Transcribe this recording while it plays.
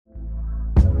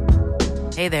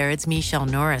Hey there, it's Michelle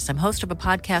Norris. I'm host of a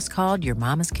podcast called Your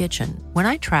Mama's Kitchen. When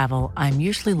I travel, I'm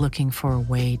usually looking for a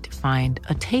way to find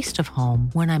a taste of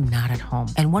home when I'm not at home.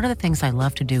 And one of the things I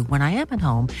love to do when I am at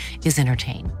home is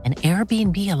entertain. And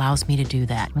Airbnb allows me to do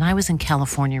that. When I was in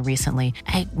California recently,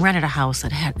 I rented a house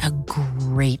that had a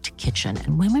great kitchen.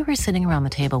 And when we were sitting around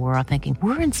the table, we were all thinking,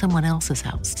 we're in someone else's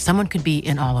house. Someone could be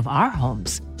in all of our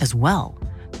homes as well.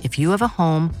 If you have a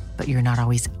home, but you're not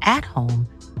always at home,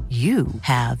 you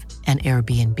have an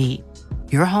Airbnb.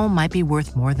 Your home might be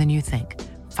worth more than you think.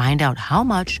 Find out how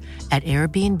much at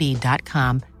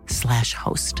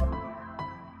airbnb.com/host.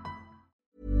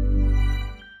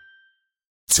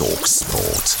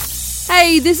 talkSPORT.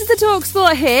 Hey, this is the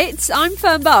talkSPORT hit. I'm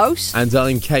Fern Bosch. And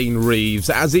I'm Kane Reeves.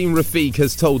 Azim Rafiq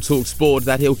has told talkSPORT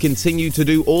that he'll continue to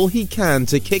do all he can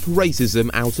to kick racism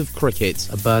out of cricket.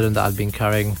 A burden that I'd been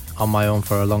carrying on my own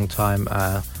for a long time,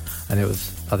 and I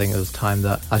think it was time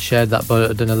that I shared that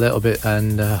burden a little bit,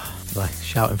 and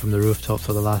shouting from the rooftops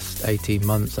for the last 18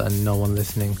 months and no one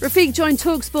listening. Rafiq joined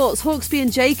talkSPORT's Hawksby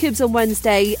and Jacobs on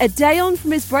Wednesday, a day on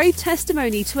from his brave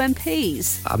testimony to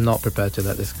MPs. I'm not prepared to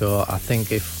let this go. I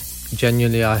think I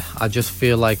just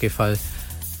feel like if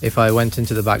I went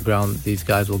into the background, these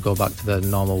guys will go back to their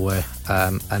normal way,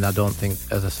 and I don't think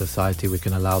as a society we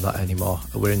can allow that anymore.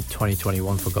 We're in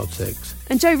 2021, for God's sakes.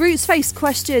 And Joe Root's faced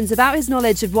questions about his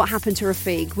knowledge of what happened to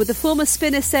Rafiq, with the former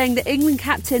spinner saying the England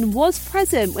captain was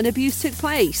present when abuse took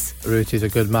place. Root is a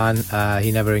good man.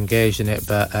 He never engaged in it,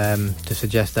 but to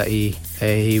suggest that he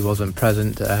wasn't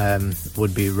present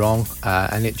would be wrong.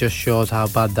 And it just shows how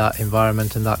bad that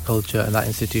environment and that culture and that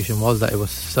institution was, that it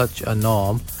was such a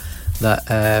norm that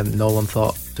no one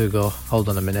thought to go, hold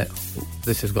on a minute,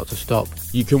 this has got to stop.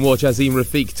 You can watch Azim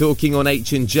Rafiq talking on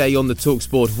H&J on the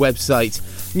talkSPORT website.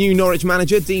 New Norwich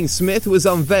manager Dean Smith was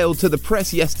unveiled to the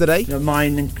press yesterday.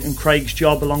 Mine and Craig's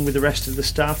job, along with the rest of the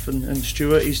staff and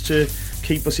Stuart, is to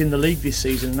keep us in the league this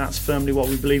season, and that's firmly what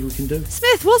we believe we can do.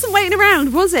 Smith wasn't waiting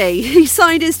around, was he? He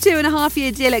signed his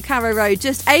 2.5-year deal at Carrow Road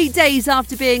just 8 days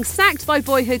after being sacked by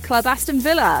boyhood club Aston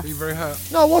Villa. Are you very hurt?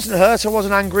 No, I wasn't hurt. I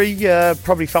wasn't angry.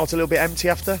 Probably felt a little bit empty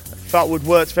after. Felt we'd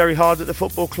worked very hard at the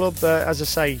football club, but as I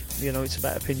say, it's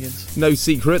about opinions. No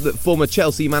secret that former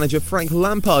Chelsea manager Frank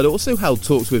Lampard also held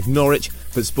talks with Norwich,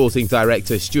 but sporting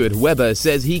director Stuart Webber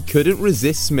says he couldn't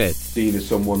resist Smith. Dean is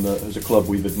someone that, as a club,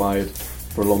 we've admired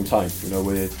for a long time.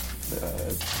 We're a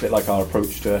bit like our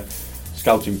approach to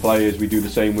scouting players. We do the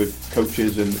same with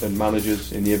coaches and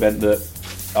managers in the event that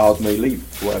ours may leave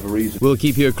for whatever reason. We'll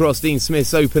keep you across Dean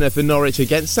Smith's opener for Norwich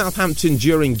against Southampton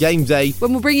during game day.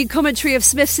 When we'll bring you commentary of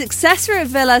Smith's successor at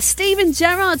Villa, Steven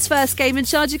Gerrard's first game in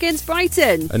charge against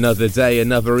Brighton. Another day,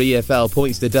 another EFL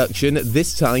points deduction,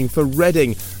 this time for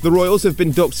Reading. The Royals have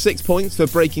been docked 6 points for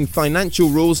breaking financial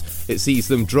rules. It sees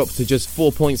them drop to just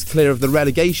 4 points clear of the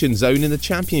relegation zone in the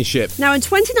Championship. Now in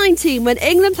 2019, when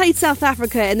England played South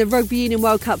Africa in the Rugby Union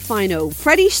World Cup final,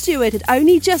 Freddie Stewart had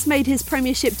only just made his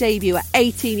Premiership debut at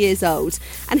 18 years old.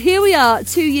 And here we are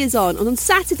 2 years on, and on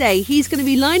Saturday he's going to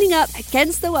be lining up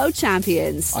against the world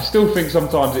champions. I still think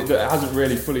sometimes it hasn't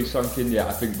really fully sunk in yet.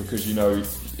 I think because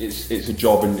it's a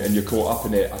job and you're caught up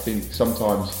in it. I think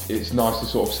sometimes it's nice to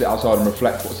sort of sit outside and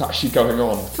reflect what's actually going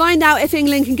on. Find out if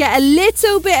England can get a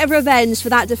little bit of revenge for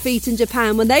that defeat in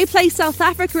Japan when they play South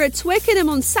Africa at Twickenham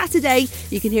on Saturday.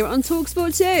 You can hear it on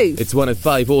talkSPORT too. It's one of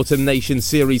 5 Autumn Nation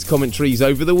series commentaries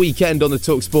over the weekend on the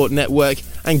talkSPORT network,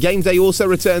 and game day also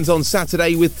returns on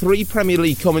Saturday with 3 Premier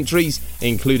League commentaries,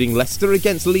 including Leicester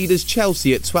against leaders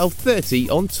Chelsea at 12:30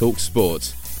 on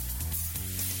talkSPORT.